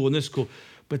that's cool, and this is cool.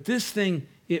 But this thing,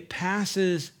 it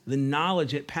passes the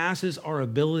knowledge, it passes our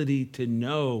ability to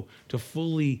know, to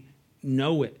fully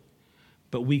know it.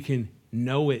 But we can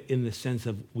know it in the sense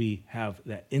of we have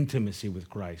that intimacy with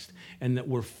Christ, and that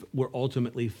we're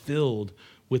ultimately filled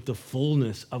with the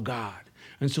fullness of God.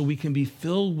 And so we can be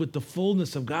filled with the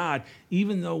fullness of God,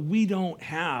 even though we don't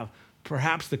have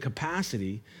perhaps the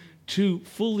capacity to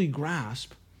fully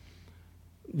grasp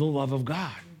the love of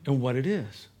God and what it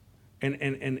is,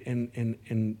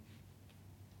 and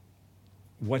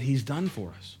what he's done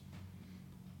for us.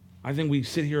 I think we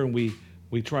sit here and we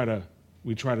try to,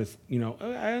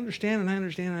 I understand, and I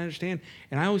understand, and I understand.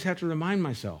 And I always have to remind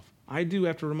myself,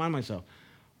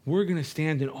 we're going to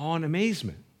stand in awe and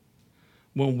amazement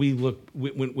when we look,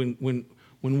 when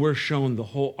we're shown the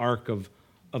whole arc of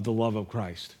the love of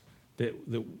Christ, that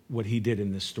what he did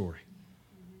in this story.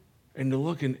 And to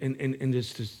look and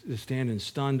just to stand in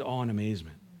stunned awe and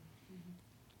amazement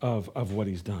of what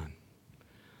he's done.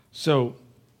 So,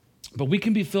 but we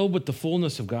can be filled with the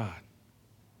fullness of God.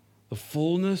 The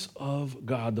fullness of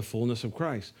God, the fullness of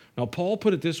Christ. Now, Paul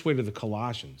put it this way to the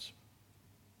Colossians.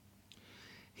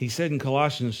 He said in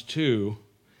Colossians 2,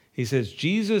 he says,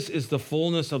 Jesus is the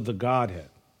fullness of the Godhead.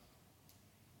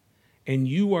 and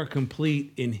you are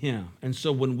complete in him. And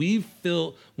so when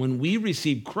we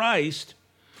receive Christ,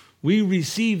 we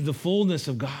receive the fullness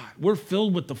of God. We're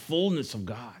filled with the fullness of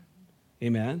God.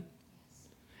 Amen.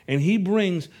 And he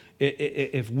brings,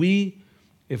 if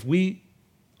we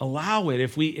allow it,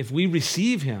 if we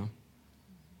receive him,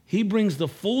 he brings the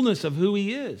fullness of who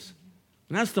he is.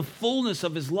 And that's the fullness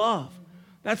of his love.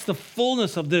 That's the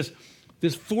fullness of this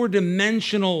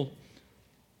four-dimensional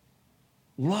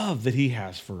love that he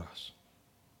has for us.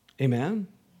 Amen?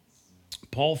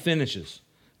 Paul finishes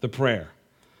the prayer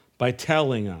by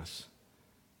telling us,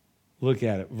 look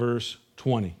at it, verse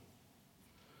 20.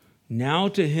 Now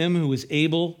to him who is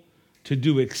able to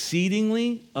do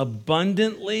exceedingly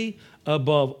abundantly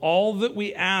above all that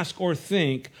we ask or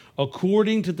think,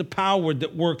 according to the power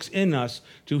that works in us,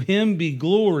 to him be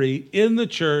glory in the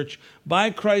church by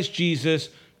Christ Jesus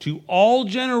to all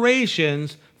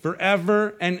generations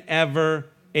forever and ever.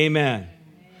 Amen.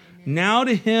 Now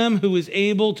to him who is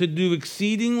able to do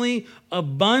exceedingly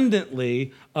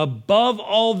abundantly above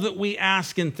all that we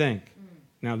ask and think.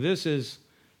 Now this is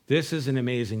an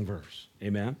amazing verse.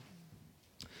 Amen.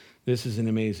 This is an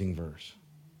amazing verse.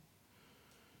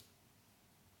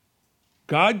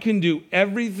 God can do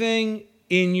everything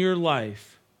in your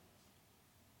life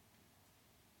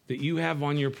that you have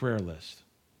on your prayer list.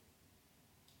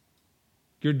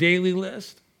 Your daily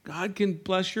list. God can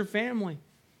bless your family.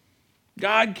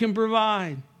 God can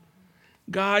provide.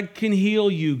 God can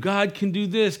heal you. God can do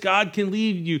this. God can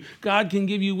lead you. God can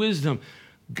give you wisdom.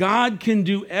 God can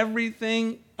do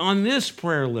everything on this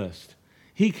prayer list.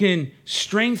 He can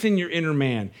strengthen your inner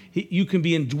man. You can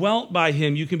be indwelt by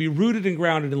him. You can be rooted and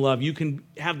grounded in love. You can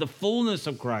have the fullness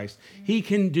of Christ. He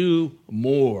can do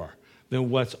more than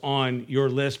what's on your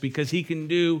list because he can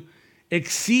do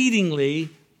exceedingly,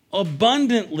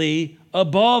 abundantly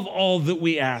above all that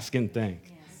we ask and think.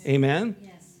 Yes. Amen?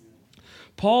 Yes.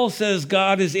 Paul says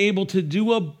God is able to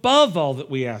do above all that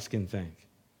we ask and think.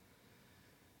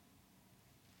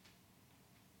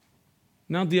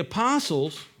 Now, the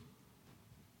apostles,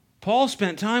 Paul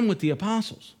spent time with the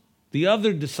apostles, the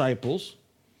other disciples.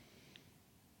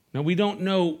 Now, we don't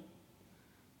know.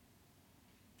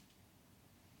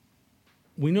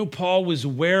 We know Paul was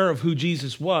aware of who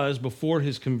Jesus was before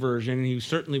his conversion, and he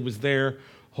certainly was there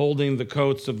holding the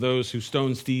coats of those who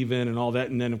stoned Stephen and all that,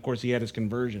 and then, of course, he had his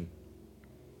conversion.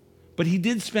 But he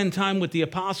did spend time with the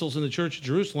apostles in the church of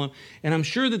Jerusalem, and I'm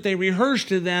sure that they rehearsed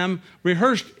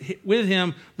with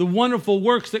him the wonderful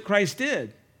works that Christ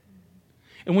did.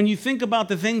 And when you think about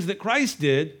the things that Christ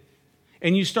did,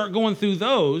 and you start going through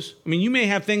those, I mean, you may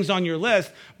have things on your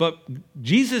list, but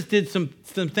Jesus did some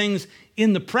things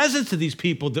in the presence of these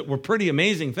people that were pretty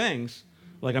amazing things.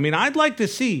 Like, I mean, I'd like to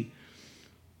see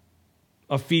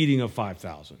a feeding of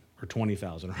 5,000 or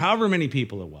 20,000 or however many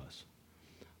people it was.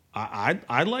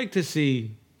 I'd like to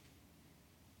see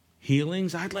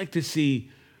healings. I'd like to see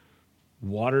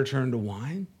water turn to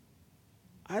wine.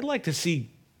 I'd like to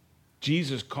see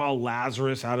Jesus call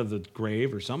Lazarus out of the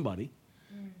grave or somebody.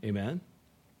 Amen.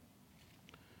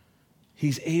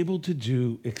 He's able to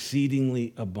do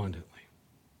exceedingly abundantly.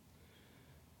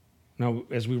 Now,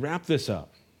 as we wrap this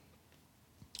up,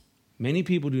 many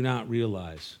people do not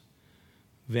realize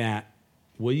that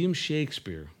William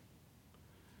Shakespeare,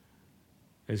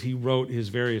 as he wrote his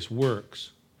various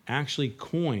works, actually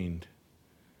coined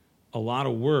a lot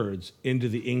of words into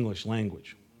the English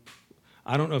language.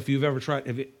 I don't know if you've ever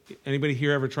tried, anybody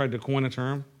here ever tried to coin a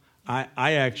term?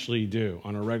 I actually do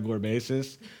on a regular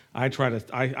basis.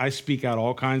 I speak out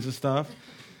all kinds of stuff.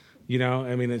 You know,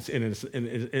 I mean,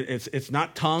 it's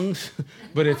not tongues,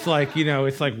 but it's like, you know,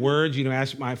 it's like words. You know,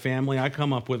 ask my family, I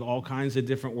come up with all kinds of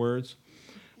different words.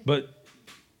 But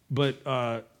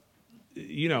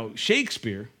you know,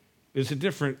 Shakespeare is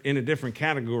in a different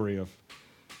category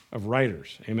of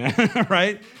writers. Amen.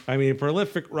 Right? I mean, a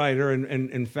prolific writer, and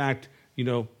in fact, you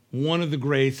know, one of the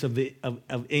greats of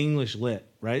English lit.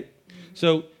 Right?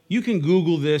 So you can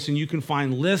Google this, and you can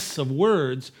find lists of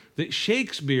words that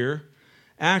Shakespeare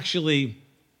actually,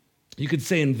 you could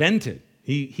say, invented.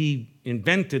 He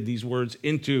invented these words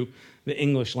into the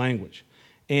English language.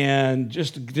 And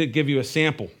just to give you a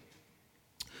sample,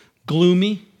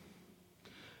 gloomy,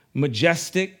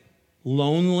 majestic,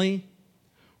 lonely,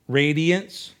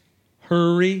 radiance,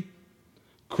 hurry,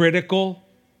 critical,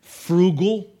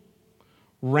 frugal,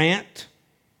 rant.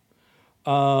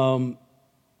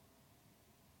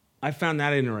 I found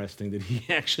that interesting that he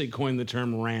actually coined the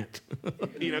term rant.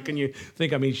 You know, can you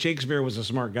think? I mean, Shakespeare was a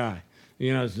smart guy.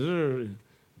 You know,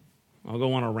 I'll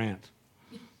go on a rant.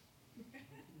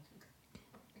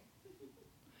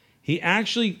 He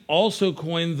actually also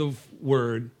coined the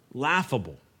word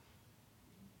laughable.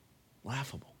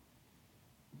 laughable.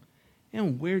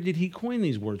 And where did he coin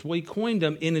these words? Well, he coined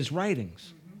them in his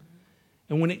writings.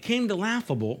 And when it came to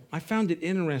laughable, I found it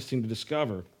interesting to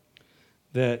discover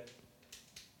that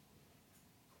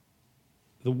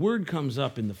the word comes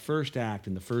up in the first act,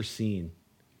 in the first scene,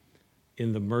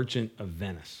 in The Merchant of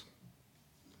Venice.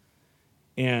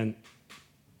 And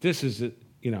this is,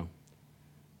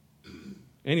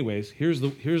 anyways, here's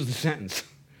the sentence.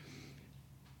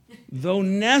 Though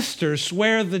Nestor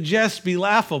swear the jest be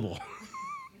laughable.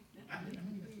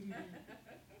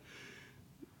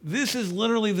 This is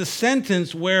literally the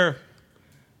sentence where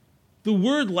the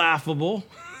word laughable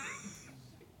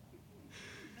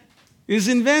is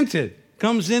invented,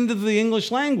 comes into the English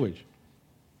language.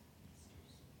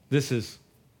 This is,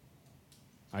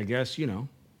 I guess,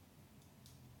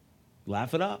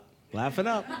 laugh it up, laugh it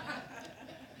up.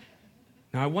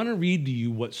 Now, I want to read to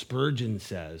you what Spurgeon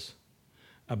says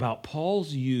about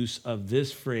Paul's use of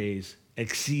this phrase,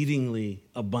 exceedingly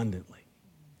abundantly.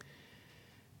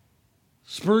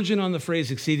 Spurgeon on the phrase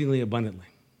exceedingly abundantly,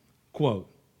 quote,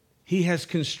 he has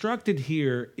constructed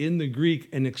here in the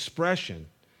Greek an expression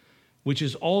which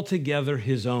is altogether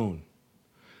his own.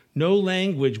 No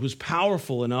language was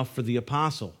powerful enough for the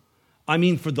apostle.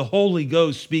 For the Holy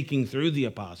Ghost speaking through the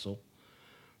apostle.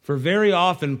 For very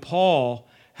often Paul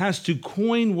has to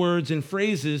coin words and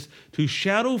phrases to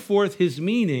shadow forth his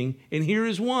meaning, and here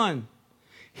is one.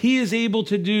 He is able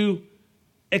to do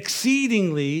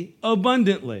exceedingly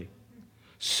abundantly.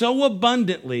 So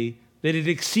abundantly that it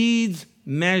exceeds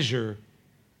measure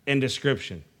and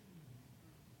description.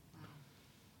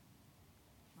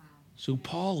 Wow. So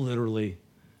Paul literally,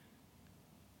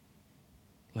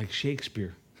 like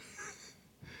Shakespeare,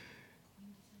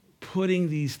 putting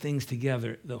these things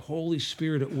together, the Holy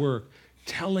Spirit at work,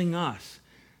 telling us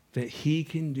that he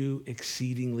can do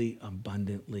exceedingly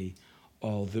abundantly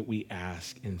all that we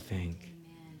ask and think.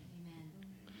 Amen. Amen.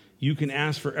 You can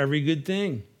ask for every good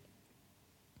thing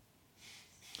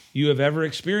you have ever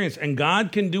experienced, and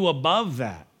God can do above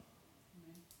that.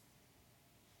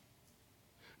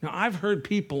 Now, I've heard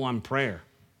people on prayer,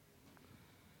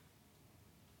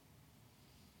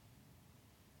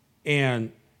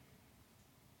 and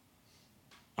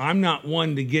I'm not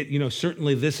one to get,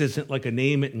 certainly this isn't like a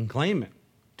name it and claim it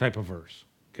type of verse,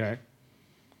 okay?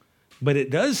 But it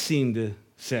does seem to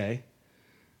say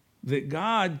that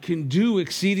God can do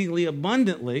exceedingly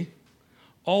abundantly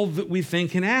all that we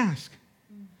think and ask.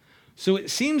 So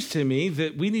it seems to me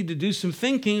that we need to do some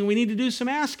thinking and we need to do some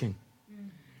asking.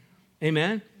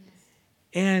 Amen? Yes.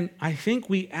 And I think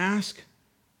we ask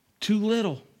too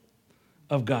little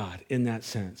of God in that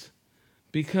sense,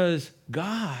 because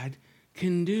God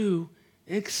can do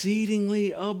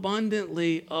exceedingly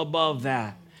abundantly above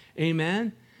that.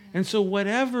 Amen? And so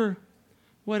whatever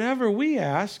we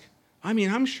ask,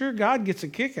 I'm sure God gets a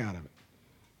kick out of it,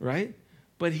 right?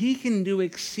 But he can do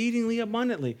exceedingly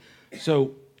abundantly.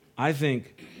 So I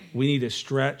think we need to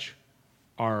stretch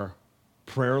our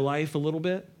prayer life a little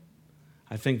bit.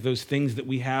 I think those things that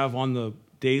we have on the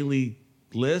daily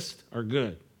list are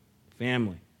good.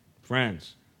 Family,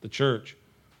 friends, the church,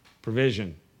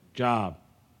 provision, job,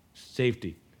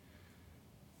 safety.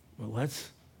 Well,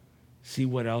 let's see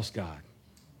what else God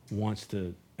wants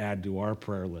to add to our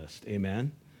prayer list.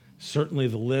 Amen? Certainly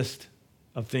the list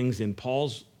of things in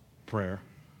Paul's prayer,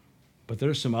 but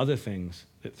there's some other things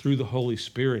that through the Holy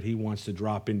Spirit he wants to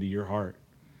drop into your heart.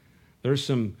 There's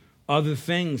some other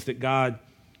things that God,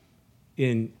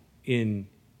 in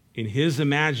his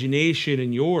imagination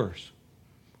and yours,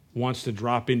 wants to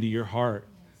drop into your heart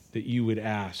that you would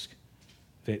ask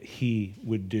that he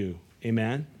would do.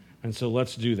 Amen? And so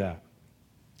let's do that.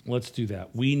 Let's do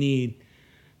that. We need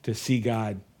to see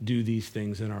God do these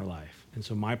things in our life. And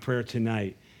so my prayer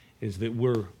tonight is that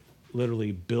we're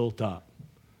literally built up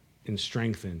and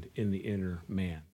strengthened in the inner man.